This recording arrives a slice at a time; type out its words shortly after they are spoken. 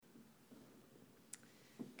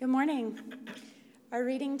Good morning. Our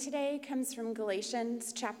reading today comes from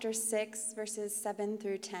Galatians chapter 6, verses 7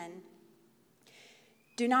 through 10.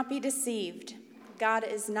 Do not be deceived. God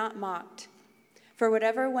is not mocked. For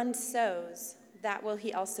whatever one sows, that will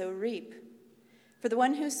he also reap. For the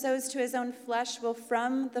one who sows to his own flesh will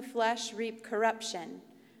from the flesh reap corruption,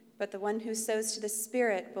 but the one who sows to the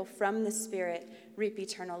Spirit will from the Spirit reap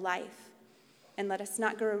eternal life. And let us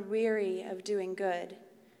not grow weary of doing good,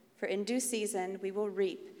 for in due season we will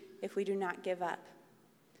reap if we do not give up.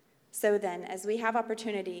 So then, as we have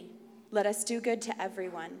opportunity, let us do good to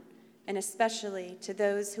everyone, and especially to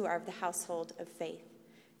those who are of the household of faith.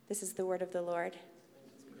 This is the word of the Lord.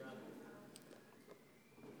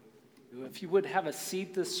 If you would have a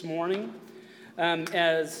seat this morning,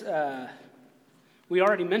 as we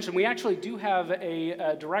already mentioned, we actually do have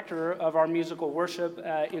a director of our musical worship,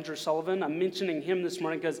 Andrew Sullivan. I'm mentioning him this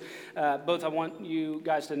morning because both I want you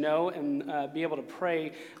guys to know and be able to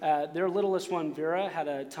pray. Their littlest one, Vera, had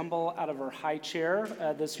a tumble out of her high chair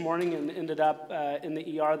this morning and ended up in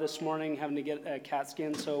the ER this morning having to get a CAT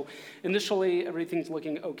scan. So initially, everything's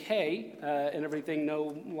looking okay and everything,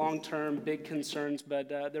 no long-term big concerns, but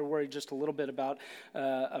they're worried just a little bit about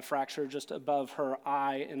a fracture just above her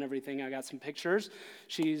eye and everything. I got some pictures.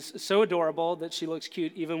 She's so adorable that she looks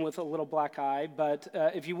cute even with a little black eye. But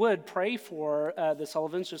if you would, pray for the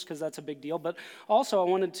Sullivans just because that's a big deal. But also I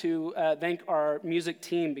wanted to thank our music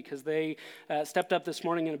team because they stepped up this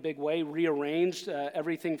morning in a big way, rearranged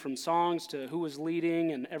everything from songs to who was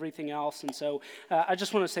leading and everything else. And so I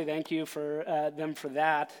just want to say thank you for them for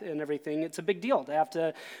that and everything. It's a big deal to have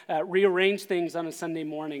to rearrange things on a Sunday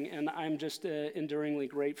morning, and I'm just enduringly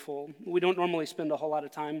grateful. We don't normally spend a whole lot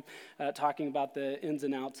of time talking about the ins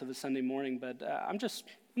and outs of a Sunday morning, but I'm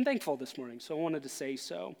thankful this morning, so I wanted to say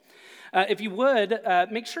so. If you would,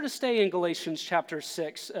 make sure to stay in Galatians chapter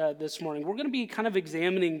 6 this morning. We're going to be kind of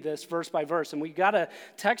examining this verse by verse, and we got a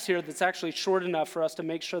text here that's actually short enough for us to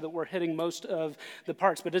make sure that we're hitting most of the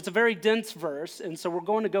parts, but it's a very dense verse, and so we're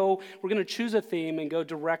going to choose a theme and go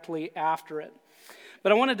directly after it.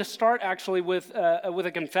 But I wanted to start actually with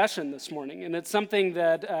a confession this morning, and it's something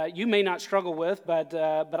that you may not struggle with, but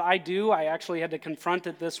I do. I actually had to confront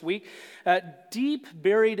it this week. Deep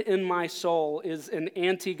buried in my soul is an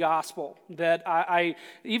anti-gospel that I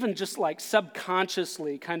even just like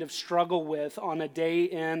subconsciously kind of struggle with on a day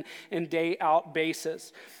in and day out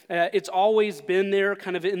basis. It's always been there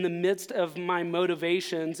kind of in the midst of my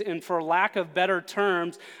motivations, and for lack of better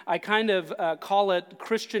terms, I kind of call it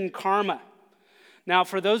Christian karma. Now,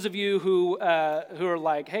 for those of you who are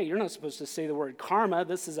like, hey, you're not supposed to say the word karma,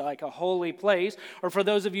 this is like a holy place, or for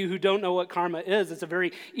those of you who don't know what karma is, it's a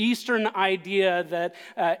very Eastern idea that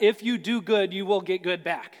if you do good, you will get good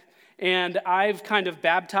back. And I've kind of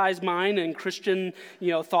baptized mine in Christian,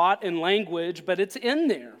 thought and language, but it's in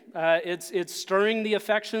there. It's stirring the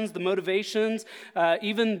affections, the motivations.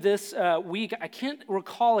 Even this week, I can't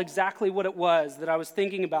recall exactly what it was that I was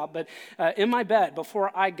thinking about, but in my bed,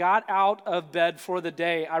 before I got out of bed for the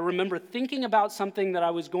day, I remember thinking about something that I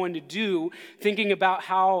was going to do, thinking about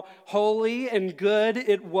how holy and good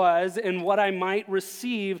it was and what I might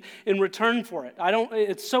receive in return for it.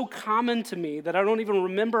 It's so common to me that I don't even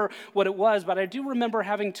remember what it was, but I do remember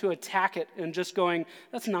having to attack it and just going,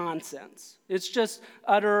 that's nonsense. It's just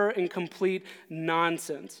utter and complete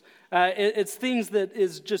nonsense. It's things that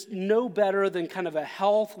is just no better than kind of a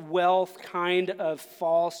health, wealth kind of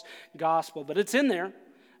false gospel. But it's in there.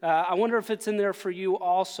 I wonder if it's in there for you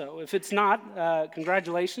also. If it's not,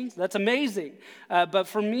 congratulations. That's amazing. But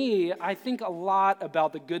for me, I think a lot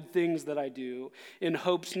about the good things that I do in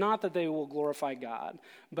hopes not that they will glorify God,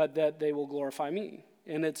 but that they will glorify me.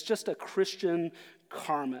 And it's just a Christian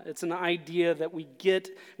karma. It's an idea that we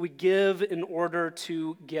give in order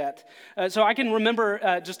to get. So I can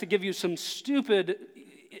remember, just to give you some just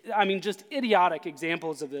idiotic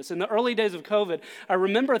examples of this. In the early days of COVID, I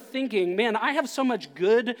remember thinking, man, I have so much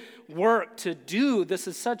good work to do. This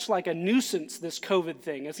is such like a nuisance, this COVID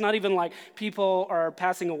thing. It's not even like people are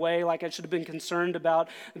passing away, like I should have been concerned about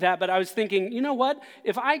that. But I was thinking, you know what?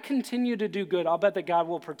 If I continue to do good, I'll bet that God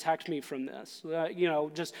will protect me from this.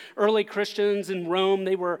 Just early Christians in Rome,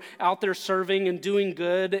 they were out there serving and doing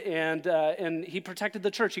good, and he protected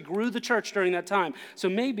the church. He grew the church during that time. So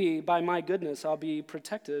maybe by my goodness, I'll be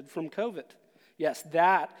protected from COVID. Yes,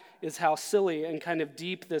 that is how silly and kind of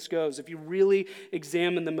deep this goes, if you really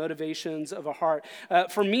examine the motivations of a heart.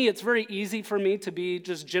 For me, it's very easy for me to be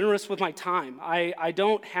just generous with my time. I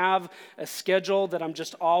don't have a schedule that I'm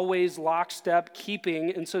just always lockstep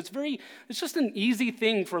keeping, and so it's just an easy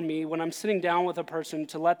thing for me when I'm sitting down with a person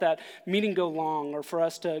to let that meeting go long or for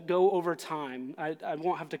us to go over time. I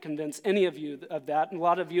won't have to convince any of you of that, and a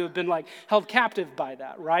lot of you have been like held captive by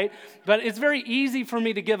that, right? But it's very easy for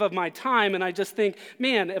me to give of my time, and I just think,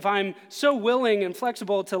 man, if I'm so willing and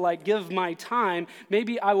flexible to like give my time,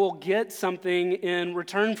 maybe I will get something in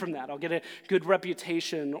return from that. I'll get a good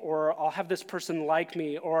reputation, or I'll have this person like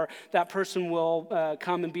me, or that person will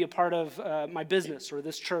come and be a part of my business or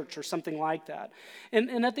this church or something like that.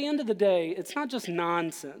 And at the end of the day, it's not just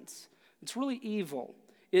nonsense. It's really evil.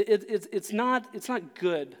 It's not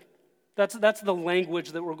good. That's the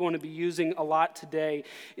language that we're going to be using a lot today,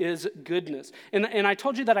 is goodness. And I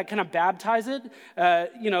told you that I kind of baptize it.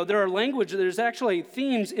 There's actually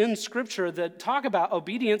themes in Scripture that talk about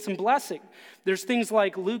obedience and blessing. There's things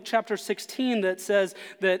like Luke chapter 16 that says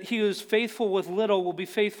that he who is faithful with little will be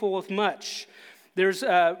faithful with much. There's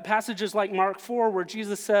passages like Mark 4 where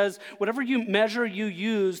Jesus says, whatever measure you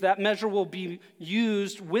use, that measure will be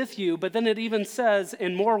used with you. But then it even says,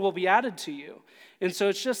 and more will be added to you. And so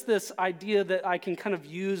it's just this idea that I can kind of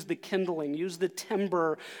use the kindling, use the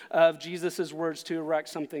timber of Jesus' words to erect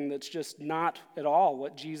something that's just not at all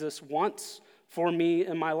what Jesus wants for me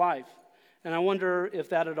in my life. And I wonder if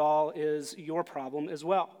that at all is your problem as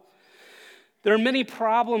well. There are many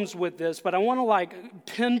problems with this, but I want to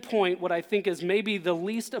pinpoint what I think is maybe the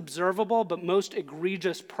least observable but most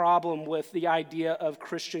egregious problem with the idea of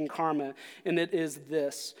Christian karma, and it is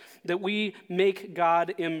this, that we make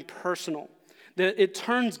God impersonal. That it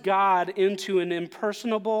turns God into an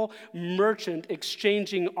impersonable merchant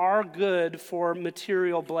exchanging our good for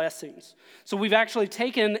material blessings. So we've actually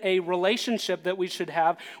taken a relationship that we should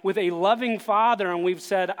have with a loving Father, and we've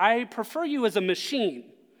said, I prefer you as a machine.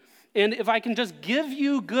 And if I can just give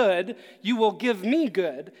you good, you will give me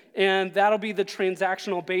good. And that'll be the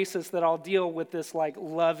transactional basis that I'll deal with this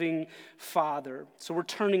loving Father. So we're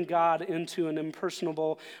turning God into an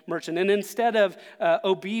impersonable merchant. And instead of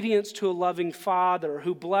obedience to a loving Father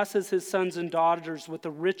who blesses his sons and daughters with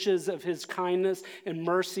the riches of his kindness and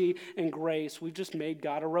mercy and grace, we've just made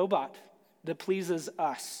God a robot that pleases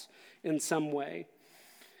us in some way.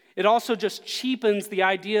 It also just cheapens the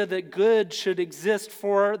idea that good should exist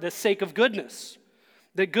for the sake of goodness.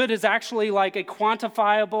 That good is actually like a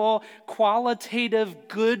quantifiable, qualitative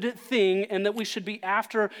good thing, and that we should be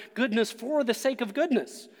after goodness for the sake of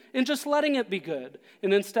goodness and just letting it be good.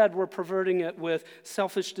 And instead, we're perverting it with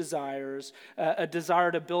selfish desires, a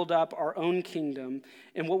desire to build up our own kingdom.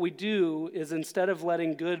 And what we do is instead of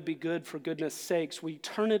letting good be good for goodness sakes, we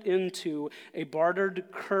turn it into a bartered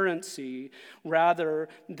currency rather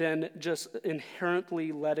than just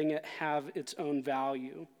inherently letting it have its own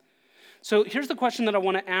value. So here's the question that I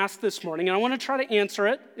want to ask this morning, and I want to try to answer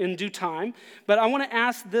it in due time, but I want to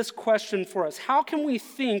ask this question for us. How can we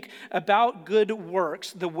think about good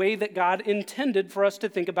works the way that God intended for us to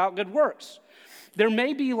think about good works? There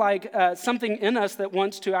may be something in us that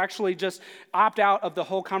wants to actually just opt out of the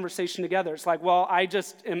whole conversation together. It's like, well, I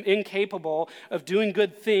just am incapable of doing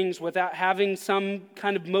good things without having some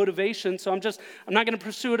kind of motivation, so I'm not going to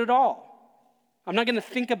pursue it at all. I'm not going to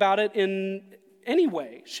think about it in any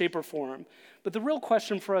way, shape, or form. But the real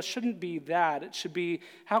question for us shouldn't be that. It should be,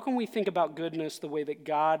 how can we think about goodness the way that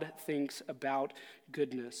God thinks about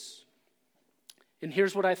goodness? And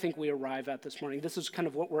here's what I think we arrive at this morning. This is kind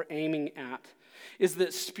of what we're aiming at, is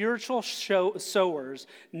that spiritual sowers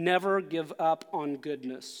never give up on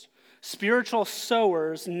goodness. Spiritual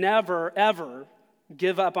sowers never, ever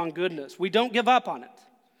give up on goodness. We don't give up on it.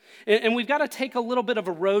 And we've got to take a little bit of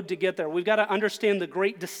a road to get there. We've got to understand the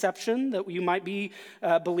great deception that you might be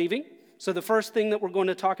believing. So the first thing that we're going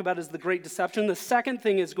to talk about is the great deception. The second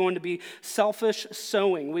thing is going to be selfish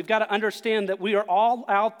sowing. We've got to understand that we are all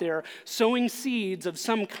out there sowing seeds of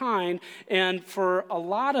some kind, and for a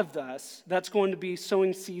lot of us, that's going to be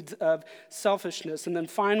sowing seeds of selfishness. And then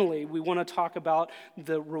finally, we want to talk about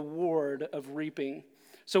the reward of reaping.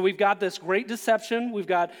 So we've got this great deception, we've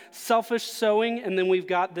got selfish sowing, and then we've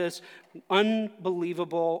got this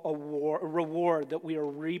unbelievable reward that we are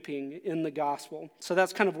reaping in the gospel. So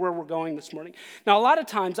that's kind of where we're going this morning. Now, a lot of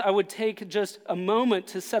times I would take just a moment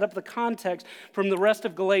to set up the context from the rest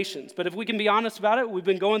of Galatians. But if we can be honest about it, we've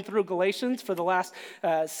been going through Galatians for the last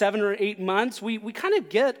 7 or 8 months. We kind of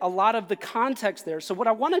get a lot of the context there. So what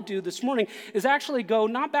I want to do this morning is actually go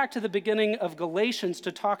not back to the beginning of Galatians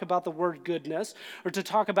to talk about the word goodness or to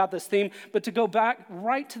talk about this theme, but to go back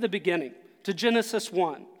right to the beginning. to Genesis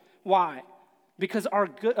 1. Why? Because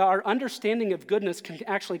our understanding of goodness can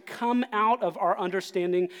actually come out of our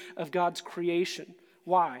understanding of God's creation.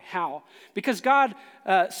 Why? How? Because God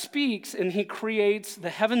speaks and he creates the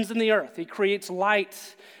heavens and the earth. He creates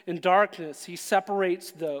light and darkness. He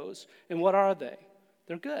separates those. And what are they?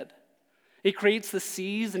 They're good. He creates the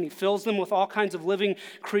seas and he fills them with all kinds of living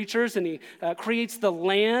creatures, and he creates the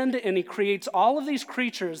land, and he creates all of these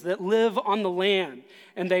creatures that live on the land.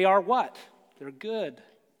 And they are what? They're good.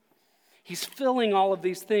 He's filling all of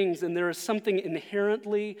these things, and there is something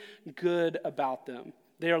inherently good about them.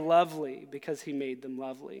 They are lovely because he made them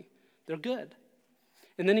lovely. They're good.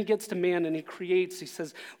 And then he gets to man and he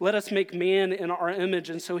says, let us make man in our image.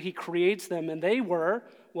 And so he creates them, and they were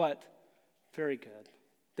what? Very good.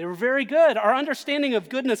 They were very good. Our understanding of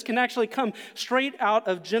goodness can actually come straight out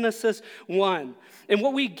of Genesis 1. And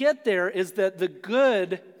what we get there is that the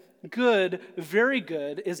good, very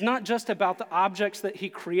good, is not just about the objects that he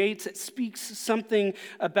creates. It speaks something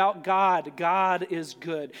about God. God is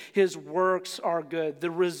good. His works are good. The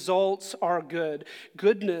results are good.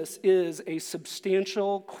 Goodness is a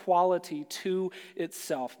substantial quality to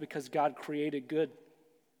itself because God created good.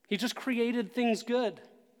 He just created things good.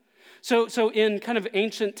 So in kind of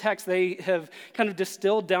ancient texts, they have kind of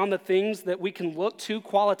distilled down the things that we can look to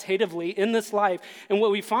qualitatively in this life. And what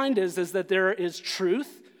we find is that there is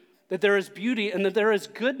truth, that there is beauty, and that there is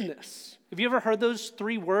goodness. Have you ever heard those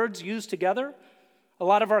three words used together? A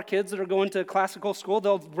lot of our kids that are going to classical school,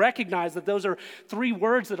 they'll recognize that those are three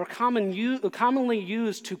words that are commonly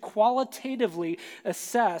used to qualitatively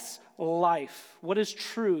assess life. What is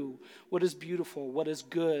true? What is beautiful? What is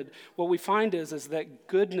good? What we find is that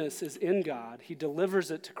goodness is in God. He delivers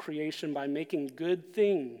it to creation by making good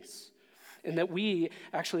things, and that we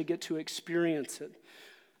actually get to experience it.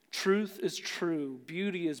 Truth is true,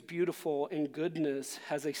 beauty is beautiful, and goodness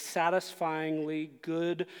has a satisfyingly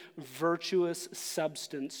good, virtuous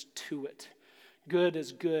substance to it. Good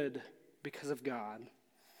is good because of God.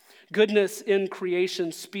 Goodness in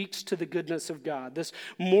creation speaks to the goodness of God. This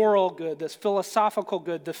moral good, this philosophical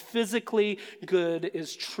good, the physically good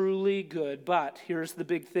is truly good. But here's the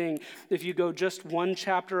big thing. If you go just one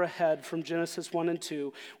chapter ahead from Genesis 1 and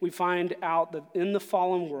 2, we find out that in the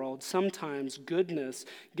fallen world, sometimes goodness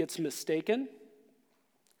gets mistaken,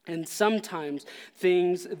 and sometimes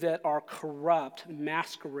things that are corrupt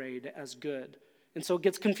masquerade as good. And so it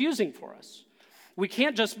gets confusing for us. We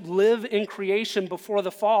can't just live in creation before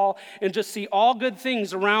the fall and just see all good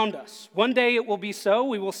things around us. One day it will be so.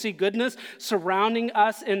 We will see goodness surrounding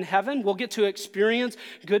us in heaven. We'll get to experience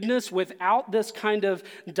goodness without this kind of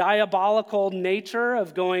diabolical nature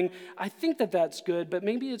of going, I think that that's good, but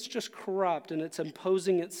maybe it's just corrupt and it's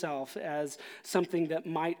imposing itself as something that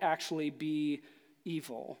might actually be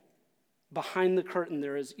evil. Behind the curtain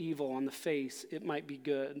there is evil. On the face it might be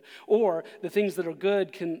good. Or the things that are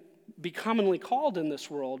good can be commonly called in this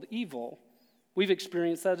world evil. We've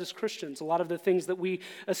experienced that as Christians. A lot of the things that we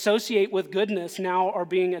associate with goodness now are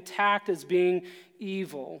being attacked as being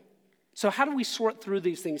evil. So how do we sort through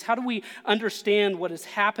these things? How do we understand what is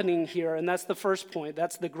happening here? And that's the first point.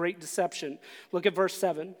 That's the great deception. Look at verse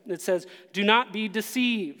 7. It says, do not be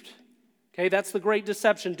deceived. Okay, that's the great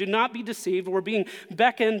deception. Do not be deceived. We're being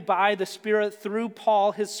beckoned by the Spirit through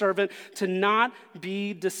Paul, his servant, to not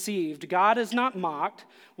be deceived. God is not mocked.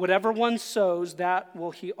 Whatever one sows, that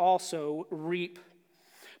will he also reap.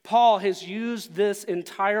 Paul has used this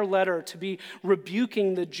entire letter to be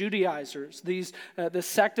rebuking the Judaizers, the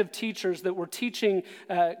sect of teachers that were teaching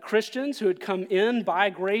Christians who had come in by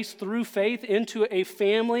grace through faith into a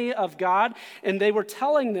family of God, and they were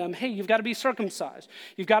telling them, hey, you've got to be circumcised.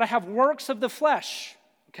 You've got to have works of the flesh.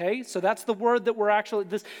 Okay, so that's the word that we're actually,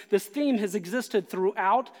 this theme has existed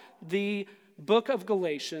throughout the book of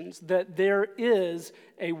Galatians, that there is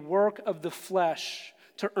a work of the flesh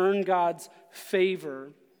to earn God's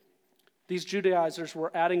favor. These Judaizers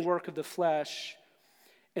were adding work of the flesh,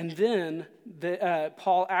 and then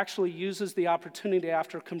Paul actually uses the opportunity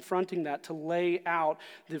after confronting that to lay out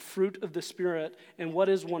the fruit of the Spirit. And what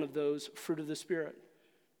is one of those fruit of the Spirit?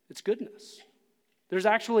 It's goodness. There's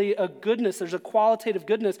actually a goodness, there's a qualitative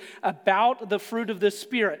goodness about the fruit of the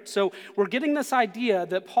Spirit. So we're getting this idea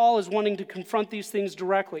that Paul is wanting to confront these things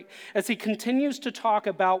directly. As he continues to talk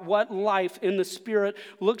about what life in the Spirit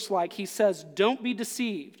looks like, he says, don't be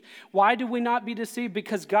deceived. Why do we not be deceived?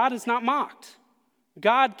 Because God is not mocked.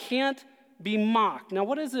 God can't be mocked. Now,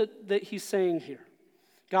 what is it that he's saying here?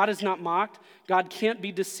 God is not mocked. God can't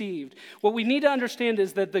be deceived. What we need to understand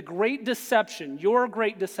is that the great deception, your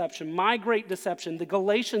great deception, my great deception, the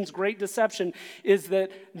Galatians' great deception is that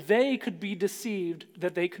they could be deceived,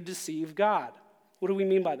 that they could deceive God. What do we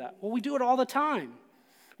mean by that? Well, we do it all the time.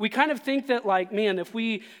 We kind of think that, like, man, if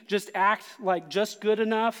we just act like just good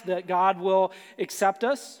enough that God will accept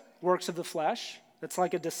us, works of the flesh. That's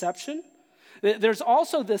like a deception. There's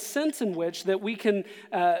also this sense in which that we can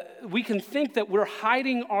think that we're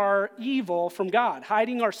hiding our evil from God,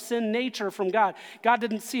 hiding our sin nature from God. God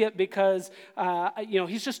didn't see it because,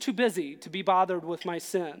 he's just too busy to be bothered with my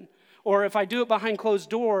sin. Or if I do it behind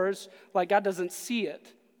closed doors, like God doesn't see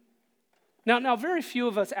it. Now, very few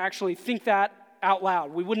of us actually think that out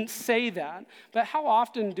loud. We wouldn't say that. But how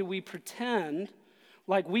often do we pretend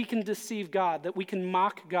like we can deceive God, that we can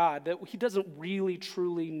mock God, that he doesn't really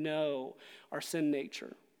truly know our sin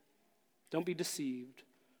nature? Don't be deceived.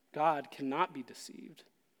 God cannot be deceived.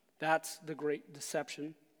 That's the great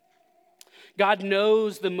deception. God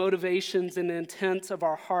knows the motivations and intents of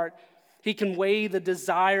our heart. He can weigh the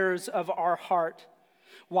desires of our heart.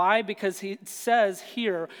 Why? Because he says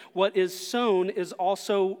here, what is sown is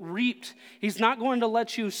also reaped. He's not going to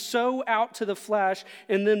let you sow out to the flesh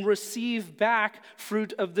and then receive back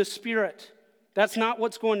fruit of the Spirit. That's not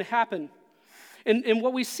what's going to happen. And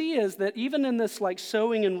what we see is that even in this like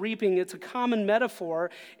sowing and reaping, it's a common metaphor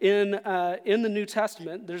in the New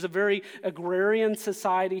Testament. There's a very agrarian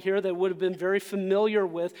society here that would have been very familiar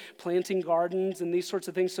with planting gardens and these sorts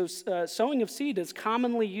of things. So sowing of seed is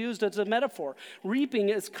commonly used as a metaphor. Reaping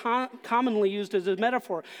is commonly used as a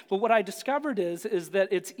metaphor. But what I discovered is that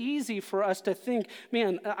it's easy for us to think,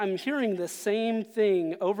 man, I'm hearing the same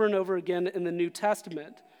thing over and over again in the New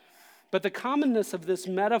Testament. But the commonness of this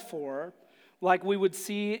metaphor, like we would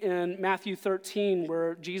see in Matthew 13,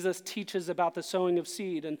 where Jesus teaches about the sowing of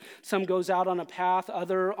seed, and some goes out on a path,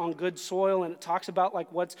 other on good soil, and it talks about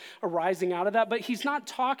like what's arising out of that. But he's not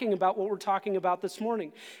talking about what we're talking about this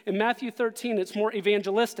morning. In Matthew 13, it's more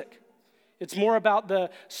evangelistic. It's more about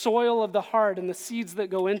the soil of the heart and the seeds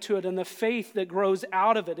that go into it and the faith that grows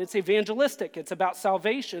out of it. It's evangelistic. It's about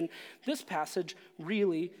salvation. This passage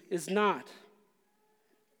really is not.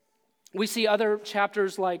 We see other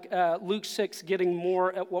chapters like Luke 6 getting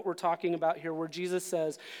more at what we're talking about here, where Jesus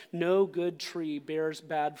says, no good tree bears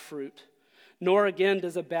bad fruit, nor again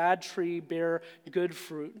does a bad tree bear good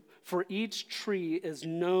fruit. For each tree is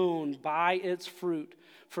known by its fruit.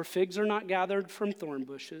 For figs are not gathered from thorn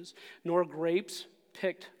bushes, nor grapes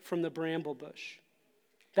picked from the bramble bush.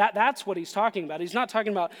 That's what he's talking about. He's not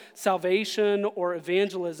talking about salvation or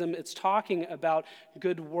evangelism. It's talking about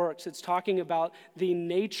good works. It's talking about the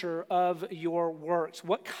nature of your works.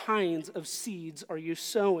 What kinds of seeds are you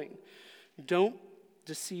sowing? Don't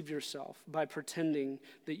deceive yourself by pretending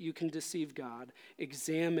that you can deceive God.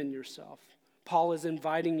 Examine yourself. Paul is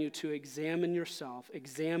inviting you to examine yourself,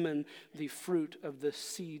 examine the fruit of the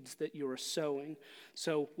seeds that you are sowing.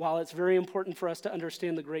 So while it's very important for us to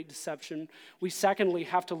understand the great deception, we secondly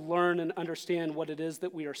have to learn and understand what it is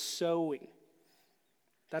that we are sowing.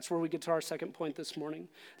 That's where we get to our second point this morning,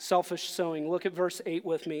 selfish sowing. Look at verse 8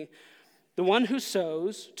 with me. The one who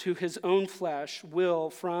sows to his own flesh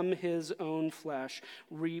will from his own flesh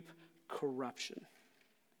reap corruption.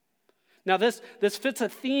 Now, this fits a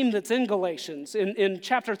theme that's in Galatians. In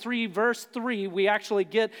chapter 3, verse 3, we actually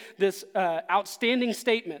get this outstanding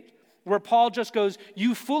statement where Paul just goes,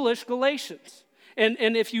 you foolish Galatians. And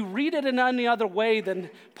if you read it in any other way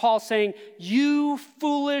than Paul saying, you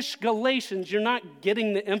foolish Galatians, you're not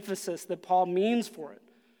getting the emphasis that Paul means for it.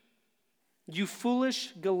 You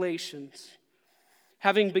foolish Galatians,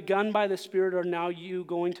 having begun by the Spirit, are now you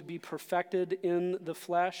going to be perfected in the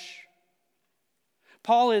flesh?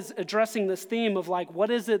 Paul is addressing this theme of like, what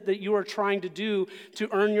is it that you are trying to do to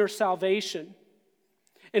earn your salvation?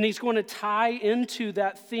 And he's going to tie into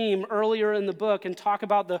that theme earlier in the book and talk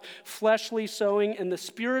about the fleshly sowing and the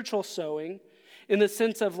spiritual sowing in the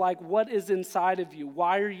sense of like, what is inside of you?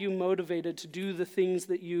 Why are you motivated to do the things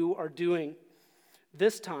that you are doing?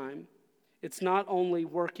 This time, it's not only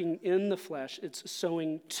working in the flesh, it's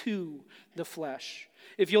sowing to the flesh.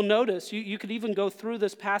 If you'll notice, you could even go through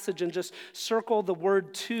this passage and just circle the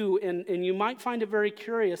word to, and you might find it very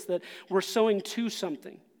curious that we're sowing to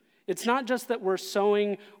something. It's not just that we're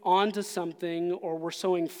sowing onto something or we're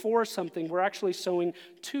sowing for something, we're actually sowing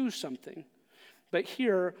to something. But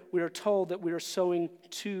here we are told that we are sowing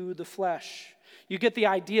to the flesh. You get the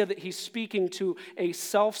idea that he's speaking to a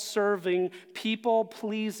self-serving,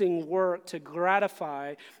 people-pleasing work to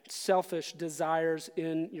gratify selfish desires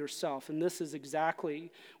in yourself. And this is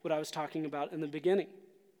exactly what I was talking about in the beginning,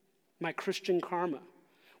 my Christian karma.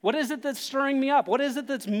 What is it that's stirring me up? What is it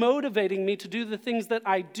that's motivating me to do the things that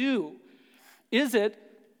I do? Is it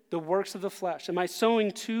the works of the flesh? Am I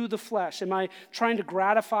sowing to the flesh? Am I trying to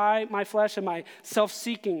gratify my flesh? Am I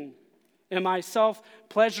self-seeking? Am I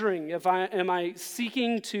self-pleasuring? Am I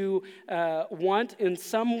seeking to want in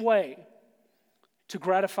some way to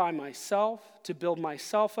gratify myself, to build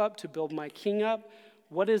myself up, to build my king up?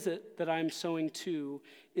 What is it that I'm sowing to?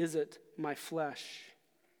 Is it my flesh?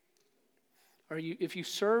 If you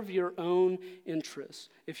serve your own interests,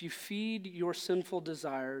 if you feed your sinful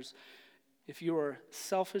desires, if you are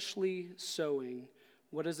selfishly sowing,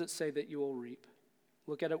 what does it say that you will reap?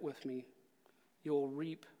 Look at it with me. You will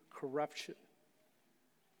reap corruption.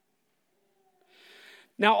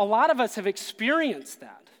 Now, a lot of us have experienced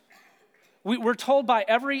that. We're told by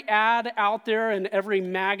every ad out there and every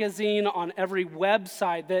magazine on every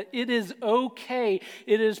website that it is okay,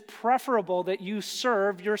 it is preferable that you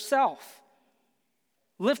serve yourself.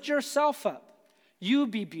 Lift yourself up. You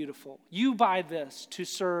be beautiful. You buy this to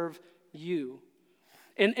serve you.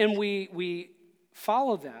 And we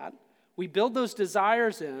follow that. We build those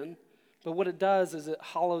desires in, but what it does is it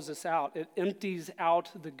hollows us out. It empties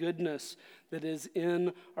out the goodness that is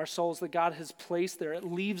in our souls that God has placed there. It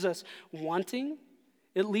leaves us wanting.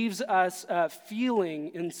 It leaves us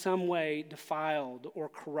feeling in some way defiled or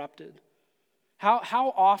corrupted.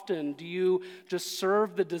 How often do you just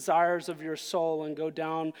serve the desires of your soul and go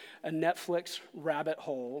down a Netflix rabbit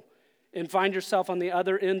hole and find yourself on the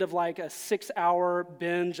other end of like a 6-hour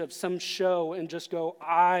binge of some show and just go,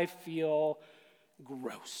 I feel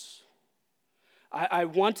gross. I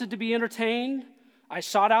wanted to be entertained. I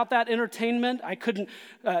sought out that entertainment. I couldn't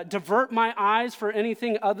divert my eyes for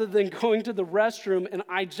anything other than going to the restroom, and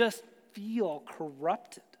I just feel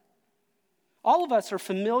corrupted. All of us are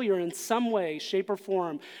familiar in some way, shape, or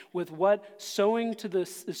form with what sowing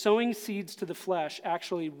seeds to the flesh,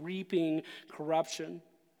 actually reaping corruption.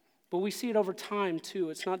 But we see it over time too.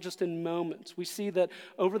 It's not just in moments. We see that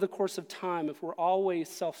over the course of time, if we're always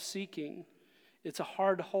self-seeking, it's a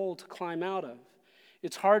hard hole to climb out of.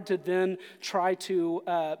 It's hard to then try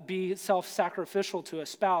to be self-sacrificial to a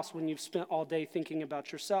spouse when you've spent all day thinking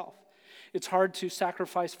about yourself. It's hard to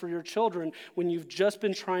sacrifice for your children when you've just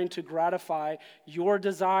been trying to gratify your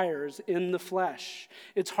desires in the flesh.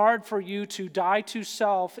 It's hard for you to die to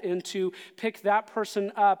self and to pick that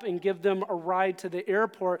person up and give them a ride to the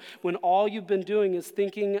airport when all you've been doing is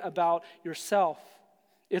thinking about yourself.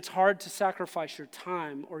 It's hard to sacrifice your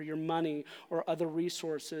time or your money or other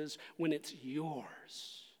resources when it's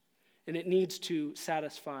yours. And it needs to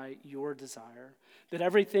satisfy your desire. That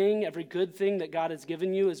every good thing that God has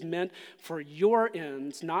given you is meant for your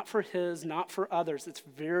ends, not for His, not for others. It's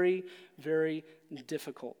very, very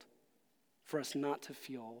difficult for us not to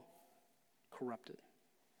feel corrupted.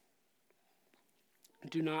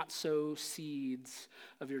 Do not sow seeds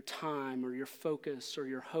of your time or your focus or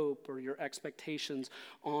your hope or your expectations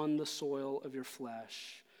on the soil of your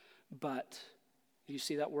flesh. But, do you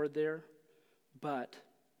see that word there? But,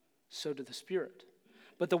 sow to the Spirit.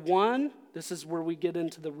 But the one, this is where we get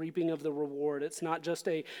into the reaping of the reward. It's not just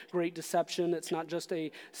a great deception. It's not just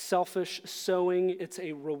a selfish sowing. It's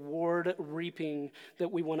a reward reaping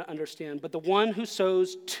that we want to understand. But the one who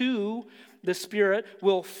sows to the Spirit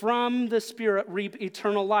will from the Spirit reap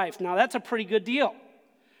eternal life. Now that's a pretty good deal.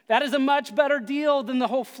 That is a much better deal than the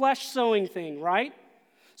whole flesh sowing thing, right?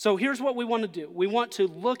 So here's what we want to do. We want to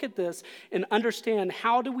look at this and understand,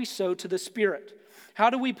 how do we sow to the Spirit? How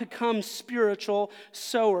do we become spiritual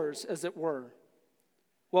sowers, as it were?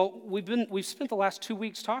 Well, we've spent the last 2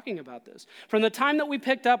 weeks talking about this. From the time that we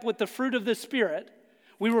picked up with the fruit of the Spirit,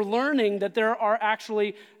 we were learning that there are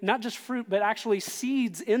actually not just fruit, but actually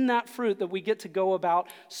seeds in that fruit that we get to go about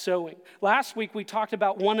sowing. Last week, we talked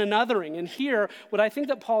about one anothering. And here, what I think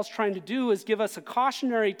that Paul's trying to do is give us a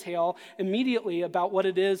cautionary tale immediately about what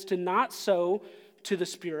it is to not sow to the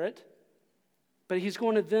Spirit. But he's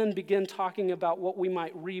going to then begin talking about what we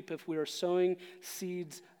might reap if we are sowing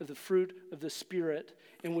seeds of the fruit of the Spirit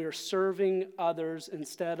and we are serving others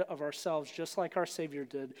instead of ourselves, just like our Savior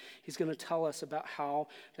did. He's going to tell us about how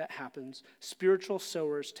that happens. Spiritual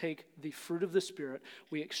sowers take the fruit of the Spirit,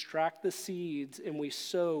 we extract the seeds, and we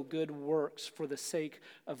sow good works for the sake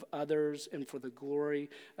of others and for the glory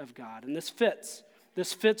of God. And this fits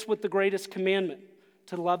with the greatest commandment.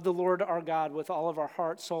 To love the Lord our God with all of our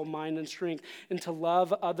heart, soul, mind, and strength, and to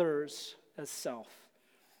love others as self.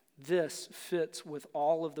 This fits with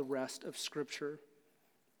all of the rest of Scripture.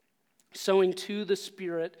 Sowing to the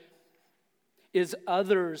Spirit is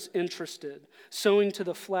others interested. Sowing to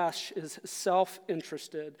the flesh is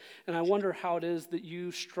self-interested. And I wonder how it is that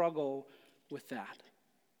you struggle with that.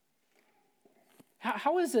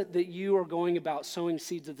 How is it that you are going about sowing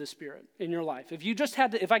seeds of the Spirit in your life? If you just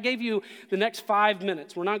had to, if I gave you the next 5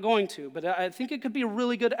 minutes, we're not going to, but I think it could be a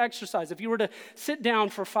really good exercise. If you were to sit down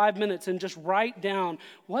for 5 minutes and just write down,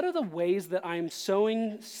 what are the ways that I'm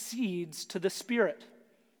sowing seeds to the Spirit?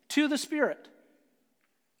 To the Spirit.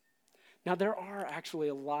 Now, there are actually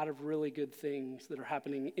a lot of really good things that are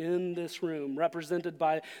happening in this room, represented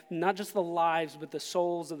by not just the lives, but the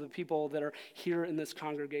souls of the people that are here in this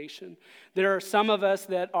congregation. There are some of us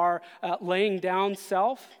that are laying down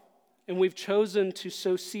self, and we've chosen to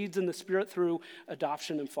sow seeds in the Spirit through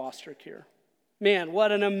adoption and foster care. Man,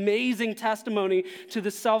 what an amazing testimony to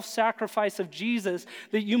the self-sacrifice of Jesus,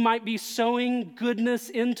 that you might be sowing goodness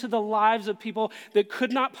into the lives of people that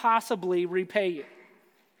could not possibly repay you.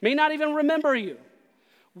 May not even remember you.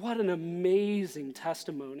 What an amazing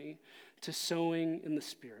testimony to sowing in the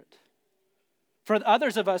Spirit. For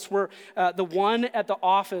others of us, we're the one at the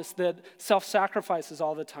office that self-sacrifices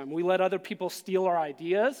all the time. We let other people steal our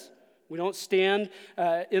ideas. We don't stand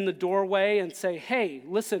in the doorway and say, hey,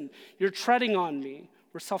 listen, you're treading on me.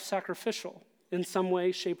 We're self-sacrificial in some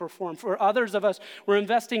way, shape, or form. For others of us, we're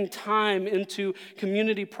investing time into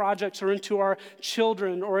community projects or into our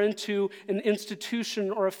children or into an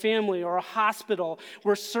institution or a family or a hospital.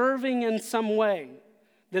 We're serving in some way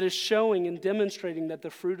that is showing and demonstrating that the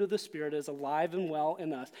fruit of the Spirit is alive and well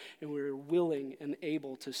in us, and we're willing and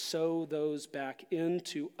able to sow those back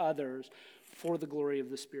into others for the glory of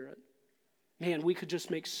the Spirit. Man, we could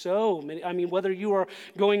just make so many. I mean, whether you are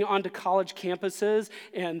going onto college campuses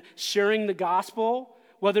and sharing the gospel,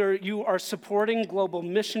 whether you are supporting global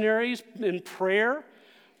missionaries in prayer,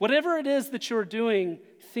 whatever it is that you're doing,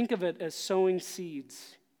 think of it as sowing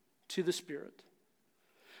seeds to the Spirit.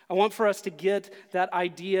 I want for us to get that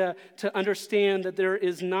idea, to understand that there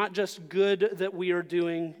is not just good that we are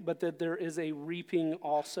doing, but that there is a reaping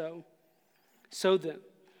also. So then,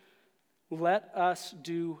 let us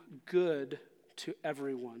do good to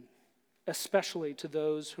everyone, especially to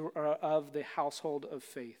those who are of the household of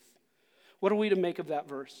faith. What are we to make of that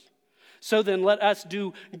verse? So then, let us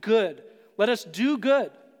do good. Let us do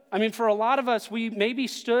good. I mean, for a lot of us, we maybe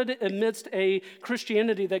stood amidst a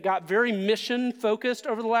Christianity that got very mission-focused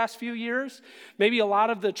over the last few years. Maybe a lot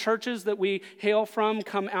of the churches that we hail from,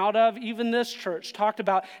 come out of, even this church, talked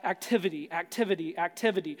about activity,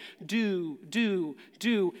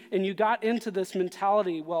 do. And you got into this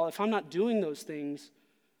mentality, well, if I'm not doing those things,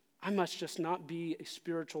 I must just not be a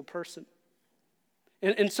spiritual person.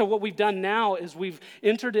 And so what we've done now is we've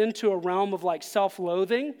entered into a realm of like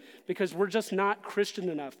self-loathing because we're just not Christian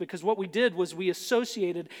enough. Because what we did was we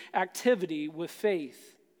associated activity with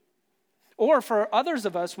faith. Or for others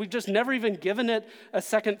of us, we've just never even given it a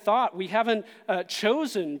second thought. We haven't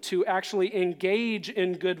chosen to actually engage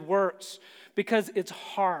in good works because it's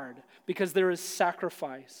hard, because there is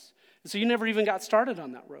sacrifice. So you never even got started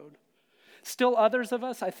on that road. Still others of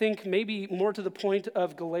us, I think maybe more to the point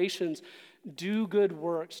of Galatians, do good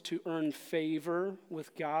works to earn favor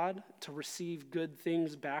with God, to receive good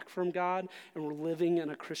things back from God, and we're living in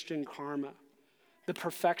a Christian karma. The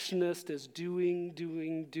perfectionist is doing,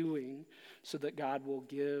 so that God will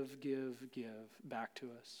give back to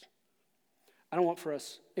us. I don't want for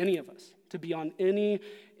us, any of us, to be on any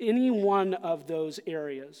one of those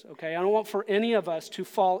areas, okay? I don't want for any of us to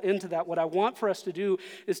fall into that. What I want for us to do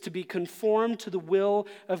is to be conformed to the will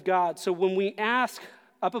of God. So when we ask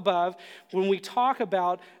up above, when we talk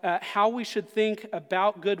about how we should think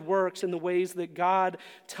about good works in the ways that God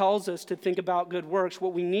tells us to think about good works,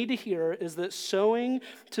 what we need to hear is that sowing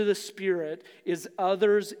to the Spirit is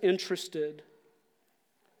others interested.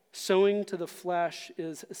 Sowing to the flesh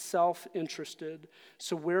is self-interested.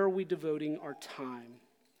 So where are we devoting our time?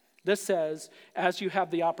 This says, as you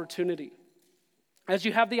have the opportunity. As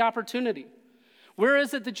you have the opportunity. Where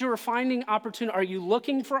is it that you are finding opportunity? Are you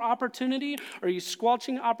looking for opportunity? Are you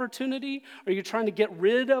squelching opportunity? Are you trying to get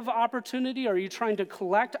rid of opportunity? Are you trying to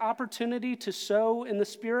collect opportunity to sow in the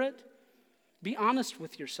Spirit? Be honest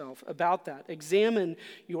with yourself about that. Examine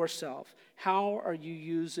yourself. How are you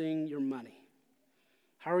using your money?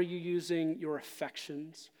 How are you using your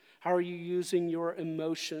affections? How are you using your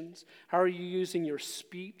emotions? How are you using your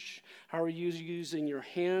speech? How are you using your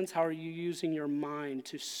hands? How are you using your mind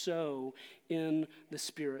to sow in the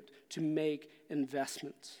Spirit, to make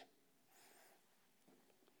investments?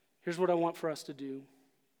 Here's what I want for us to do.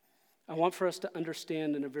 I want for us to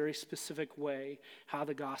understand in a very specific way how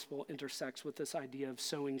the gospel intersects with this idea of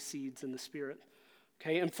sowing seeds in the Spirit.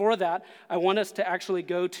 Okay, and for that, I want us to actually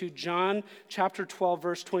go to John chapter 12,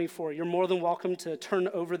 verse 24. You're more than welcome to turn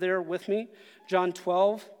over there with me. John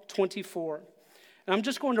 12, 24. And And I'm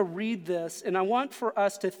just going to read this, and I want for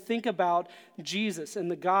us to think about Jesus and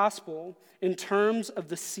the gospel in terms of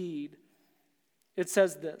the seed. It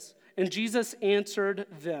says this, and Jesus answered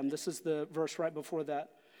them. This is the verse right before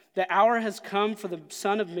that. The hour has come for the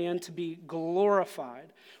Son of Man to be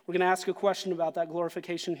glorified. We're going to ask a question about that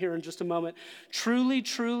glorification here in just a moment. Truly,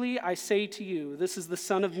 truly, I say to you, this is the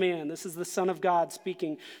Son of Man, this is the Son of God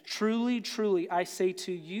speaking. Truly, truly, I say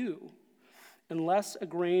to you, unless a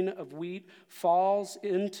grain of wheat falls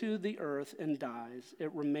into the earth and dies, it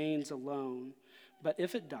remains alone. But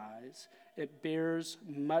if it dies, it bears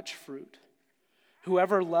much fruit.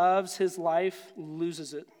 Whoever loves his life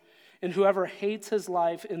loses it. And whoever hates his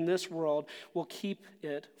life in this world will keep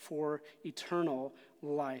it for eternal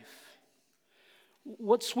life.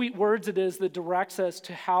 What sweet words it is that directs us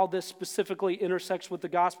to how this specifically intersects with the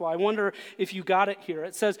gospel. I wonder if you got it here.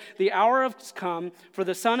 It says, the hour has come for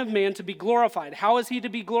the Son of Man to be glorified. How is he to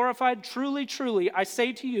be glorified? Truly, truly, I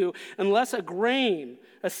say to you, unless a grain,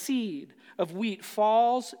 a seed of wheat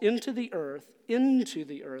falls into the earth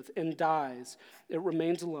and dies, it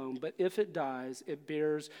remains alone. But if it dies, it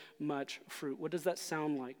bears much fruit. What does that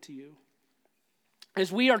sound like to you? As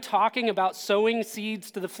we are talking about sowing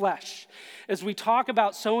seeds to the flesh, as we talk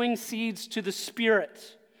about sowing seeds to the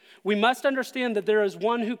Spirit, we must understand that there is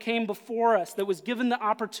one who came before us that was given the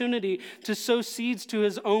opportunity to sow seeds to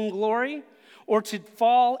his own glory or to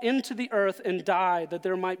fall into the earth and die, that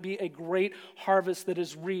there might be a great harvest that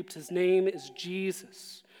is reaped. His name is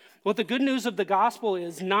Jesus. What the good news of the gospel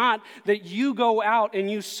is not that you go out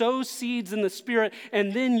and you sow seeds in the Spirit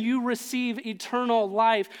and then you receive eternal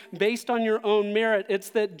life based on your own merit.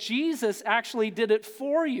 It's that Jesus actually did it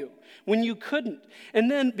for you when you couldn't.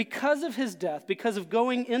 And then because of his death, because of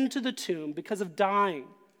going into the tomb, because of dying,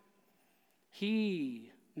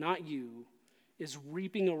 he, not you, is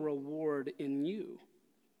reaping a reward in you.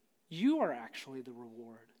 You are actually the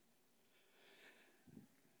reward.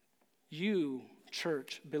 You,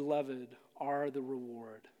 church, beloved, are the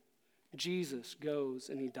reward. Jesus goes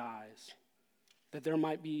and he dies, that there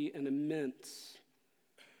might be an immense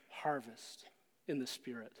harvest in the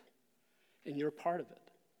Spirit, and you're part of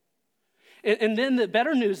it. And then the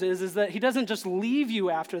better news is that he doesn't just leave you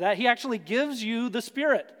after that, he actually gives you the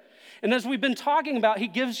Spirit. And as we've been talking about, he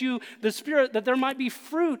gives you the Spirit that there might be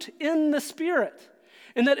fruit in the Spirit.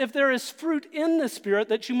 And that if there is fruit in the Spirit,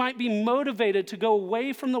 that you might be motivated to go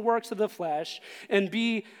away from the works of the flesh and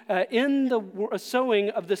be in the sowing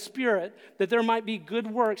of the Spirit, that there might be good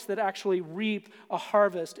works that actually reap a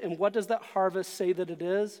harvest. And what does that harvest say that it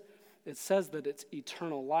is? It says that it's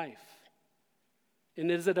eternal life.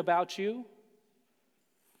 And is it about you?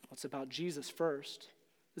 Well, it's about Jesus first.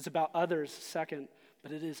 It's about others second,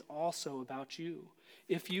 but it is also about you.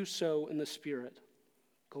 If you sow in the Spirit,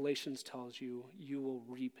 Galatians tells you, you will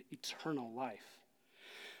reap eternal life.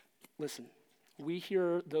 Listen, we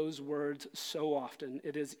hear those words so often.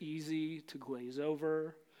 It is easy to glaze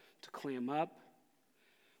over, to clam up.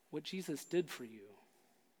 What Jesus did for you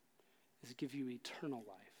is give you eternal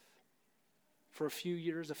life. For a few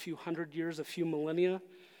years, a few hundred years, a few millennia,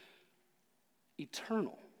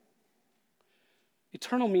 eternal.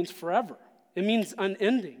 Eternal means forever. It means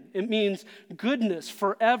unending. It means goodness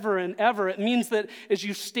forever and ever. It means that as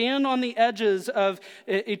you stand on the edges of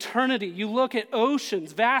eternity, you look at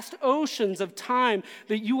oceans, vast oceans of time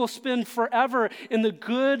that you will spend forever in the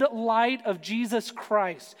good light of Jesus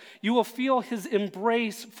Christ. You will feel his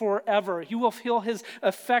embrace forever. You will feel his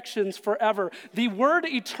affections forever. The word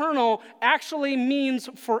eternal actually means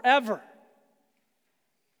forever.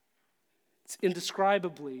 It's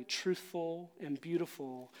indescribably truthful and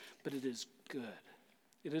beautiful, but it is good.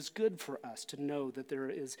 It is good for us to know that there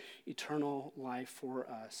is eternal life for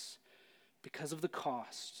us because of the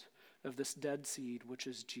cost of this dead seed, which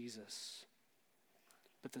is Jesus.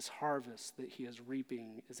 But this harvest that he is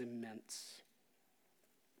reaping is immense.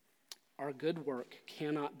 Our good work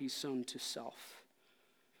cannot be sown to self.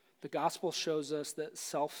 The gospel shows us that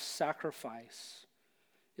self-sacrifice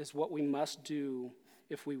is what we must do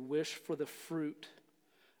if we wish for the fruit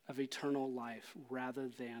of eternal life rather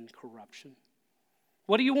than corruption.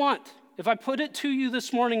 What do you want? If I put it to you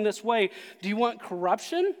this morning this way, do you want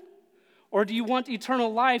corruption or do you want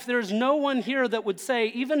eternal life? There's no one here that would say,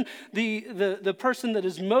 even the person that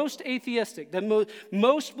is most atheistic, that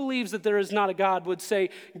most believes that there is not a God, would say,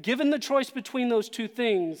 given the choice between those two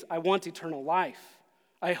things, I want eternal life.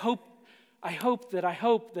 I hope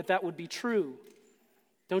that that would be true.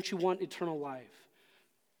 Don't you want eternal life?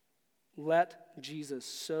 Let Jesus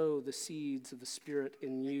sow the seeds of the Spirit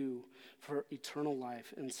in you for eternal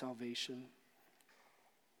life and salvation.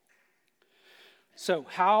 So,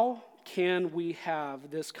 how can we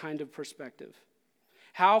have this kind of perspective?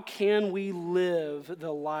 How can we live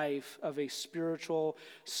the life of a spiritual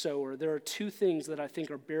sower? There are two things that I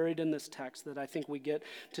think are buried in this text that I think we get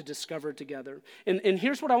to discover together. And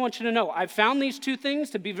here's what I want you to know. I've found these two things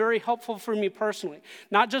to be very helpful for me personally.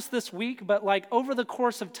 Not just this week, but like over the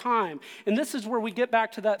course of time. And this is where we get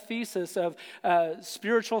back to that thesis of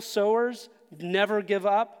spiritual sowers never give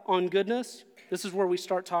up on goodness. This is where we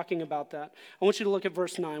start talking about that. I want you to look at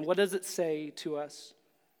verse 9. What does it say to us?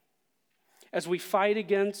 As we fight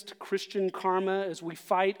against Christian karma, as we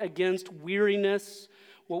fight against weariness,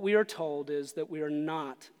 what we are told is that we are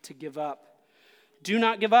not to give up. Do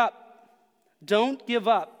not give up. Don't give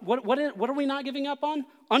up. What are we not giving up on?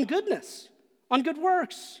 On goodness, on good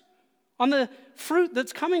works, on the fruit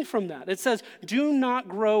that's coming from that. It says, do not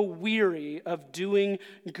grow weary of doing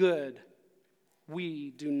good.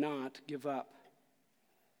 We do not give up.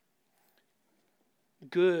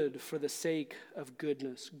 Good for the sake of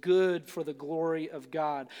goodness, good for the glory of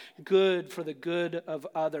God, good for the good of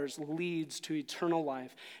others leads to eternal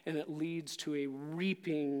life, and it leads to a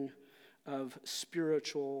reaping of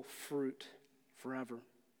spiritual fruit forever.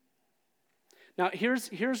 Now, here's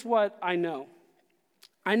what I know.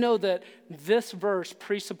 I know that this verse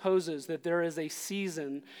presupposes that there is a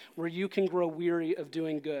season where you can grow weary of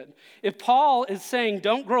doing good. If Paul is saying,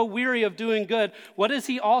 don't grow weary of doing good, what is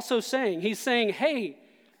he also saying? He's saying, hey,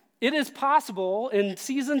 it is possible in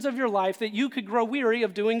seasons of your life that you could grow weary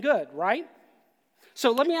of doing good, right?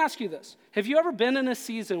 So let me ask you this. Have you ever been in a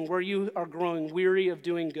season where you are growing weary of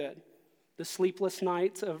doing good? The sleepless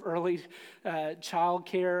nights of early child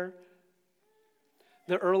care,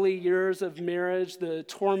 the early years of marriage, the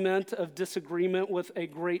torment of disagreement with a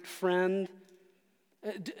great friend.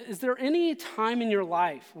 Is there any time in your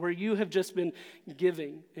life where you have just been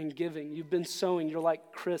giving and giving? You've been sowing. You're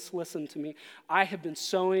like, Chris, listen to me. I have been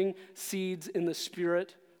sowing seeds in the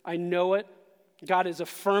Spirit. I know it. God is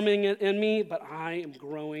affirming it in me, but I am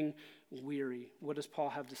growing weary. What does Paul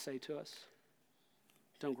have to say to us?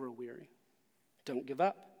 Don't grow weary. Don't give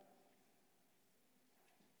up.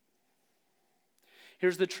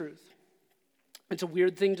 Here's the truth. It's a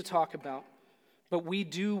weird thing to talk about, but we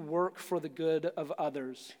do work for the good of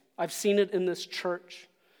others. I've seen it in this church.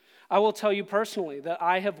 I will tell you personally that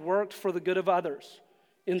I have worked for the good of others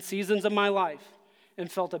in seasons of my life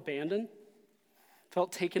and felt abandoned,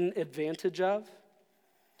 felt taken advantage of,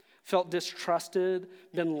 felt distrusted,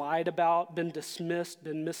 been lied about, been dismissed,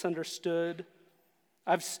 been misunderstood.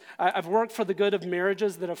 I've worked for the good of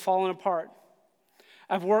marriages that have fallen apart.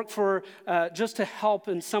 I've worked for just to help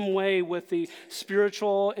in some way with the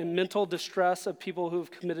spiritual and mental distress of people who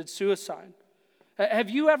have committed suicide. Have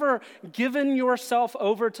you ever given yourself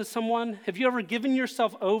over to someone? Have you ever given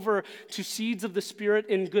yourself over to seeds of the Spirit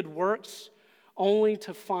in good works, only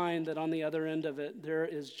to find that on the other end of it, there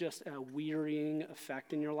is just a wearying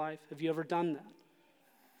effect in your life? Have you ever done that?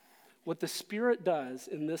 What the Spirit does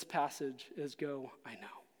in this passage is go, I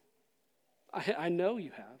know. I know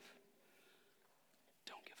you have.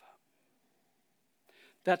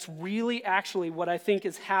 That's really actually what I think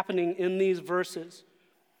is happening in these verses.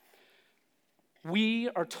 We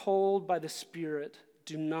are told by the Spirit,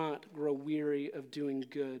 do not grow weary of doing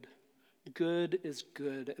good. Good is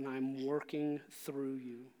good, and I'm working through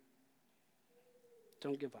you.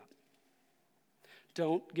 Don't give up.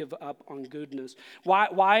 Don't give up on goodness.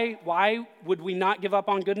 Why would we not give up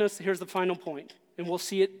on goodness? Here's the final point. And we'll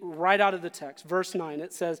see it right out of the text. Verse 9,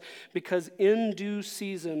 it says, because in due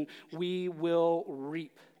season we will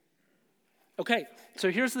reap. Okay,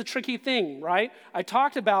 so here's the tricky thing, right? I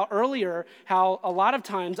talked about earlier how a lot of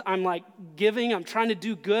times I'm like giving, I'm trying to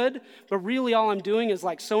do good, but really all I'm doing is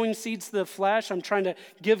like sowing seeds to the flesh. I'm trying to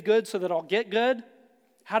give good so that I'll get good.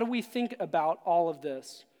 How do we think about all of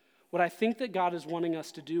this? What I think that God is wanting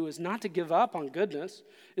us to do is not to give up on goodness,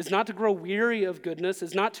 is not to grow weary of goodness,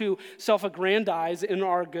 is not to self-aggrandize in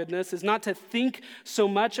our goodness, is not to think so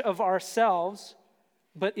much of ourselves,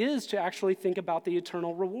 but is to actually think about the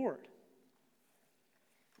eternal reward.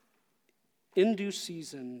 In due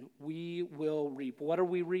season, we will reap. What are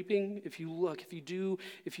we reaping? If you look, if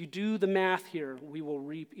you do the math here, we will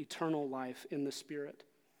reap eternal life in the Spirit.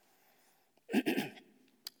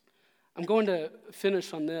 I'm going to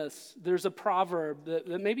finish on this. There's a proverb that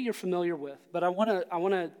maybe you're familiar with, but I want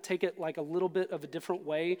to take it like a little bit of a different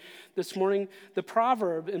way this morning. The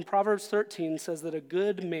proverb in Proverbs 13 says that a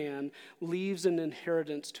good man leaves an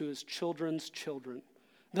inheritance to his children's children.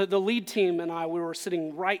 The lead team and I, we were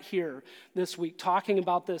sitting right here this week talking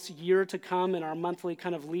about this year to come in our monthly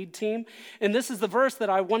kind of lead team. And this is the verse that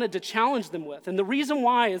I wanted to challenge them with. And the reason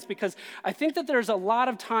why is because I think that there's a lot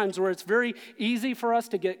of times where it's very easy for us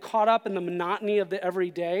to get caught up in the monotony of the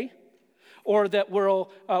everyday, or that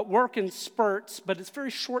will work in spurts, but it's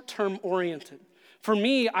very short-term oriented. For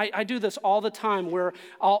me, I do this all the time where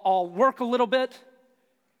I'll work a little bit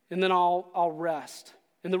and then I'll rest.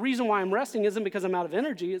 And the reason why I'm resting isn't because I'm out of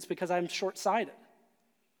energy, it's because I'm short-sighted.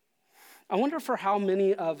 I wonder for how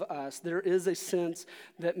many of us there is a sense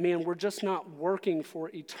that, man, we're just not working for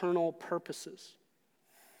eternal purposes.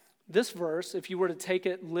 This verse, if you were to take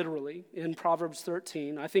it literally in Proverbs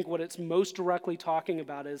 13, I think what it's most directly talking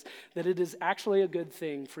about is that it is actually a good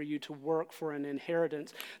thing for you to work for an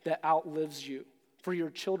inheritance that outlives you, for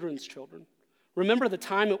your children's children. Remember the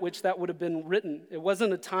time at which that would have been written. It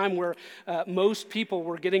wasn't a time where most people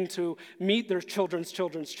were getting to meet their children's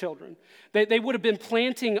children. They would have been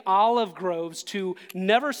planting olive groves to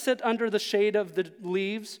never sit under the shade of the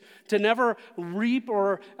leaves, to never reap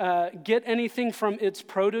or get anything from its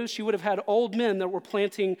produce. You would have had old men that were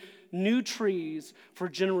planting new trees for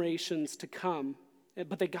generations to come.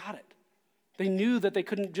 But they got it. They knew that they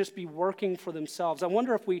couldn't just be working for themselves. I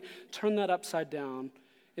wonder if we turn that upside down,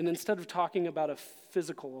 and instead of talking about a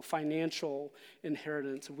physical, a financial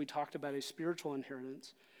inheritance, if we talked about a spiritual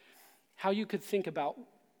inheritance, how you could think about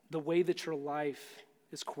the way that your life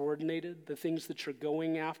is coordinated, the things that you're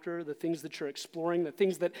going after, the things that you're exploring, the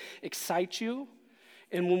things that excite you.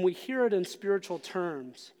 And when we hear it in spiritual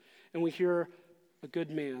terms, and we hear a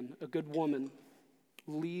good man, a good woman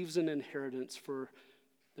leaves an inheritance for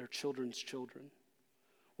their children's children,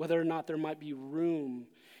 whether or not there might be room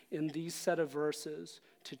in these set of verses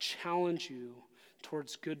to challenge you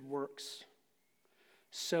towards good works,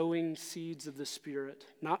 sowing seeds of the Spirit,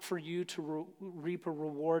 not for you to reap a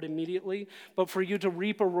reward immediately, but for you to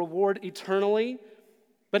reap a reward eternally,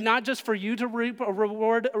 but not just for you to reap a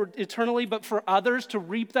reward eternally, but for others to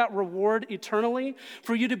reap that reward eternally,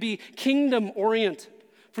 for you to be kingdom-oriented,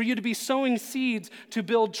 for you to be sowing seeds to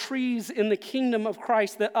build trees in the kingdom of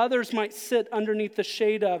Christ that others might sit underneath the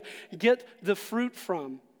shade of, get the fruit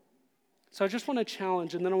from. So I just want to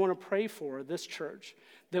challenge, and then I want to pray for this church,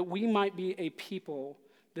 that we might be a people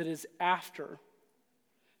that is after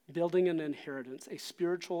building an inheritance, a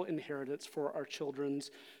spiritual inheritance for our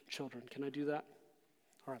children's children. Can I do that?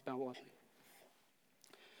 All right, bow with me.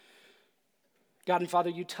 God and Father,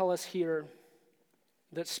 you tell us here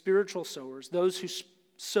that spiritual sowers, those who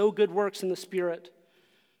sow good works in the Spirit,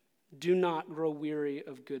 do not grow weary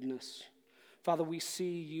of goodness. Father, we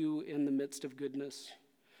see you in the midst of goodness.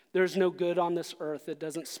 There's no good on this earth that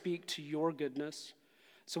doesn't speak to your goodness.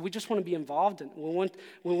 So we just want to be involved in it.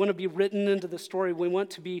 We want to be written into the story. We want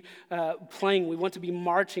to be playing. We want to be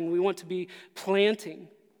marching. We want to be planting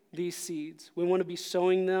these seeds. We want to be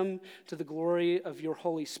sowing them to the glory of your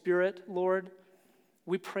Holy Spirit, Lord.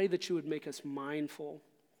 We pray that you would make us mindful.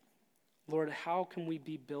 Lord, how can we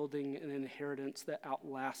be building an inheritance that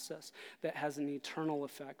outlasts us, that has an eternal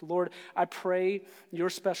effect? Lord, I pray your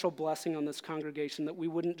special blessing on this congregation, that we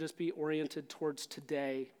wouldn't just be oriented towards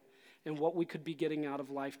today and what we could be getting out of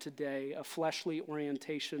life today, a fleshly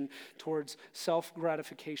orientation towards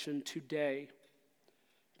self-gratification today.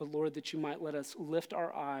 But Lord, that you might let us lift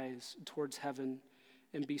our eyes towards heaven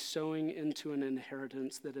and be sowing into an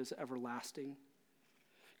inheritance that is everlasting.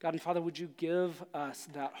 God and Father, would you give us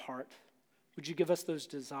that heart? Would you give us those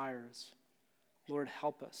desires? Lord,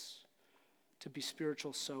 help us to be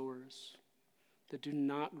spiritual sowers that do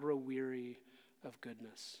not grow weary of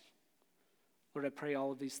goodness. Lord, I pray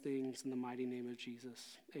all of these things in the mighty name of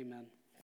Jesus. Amen.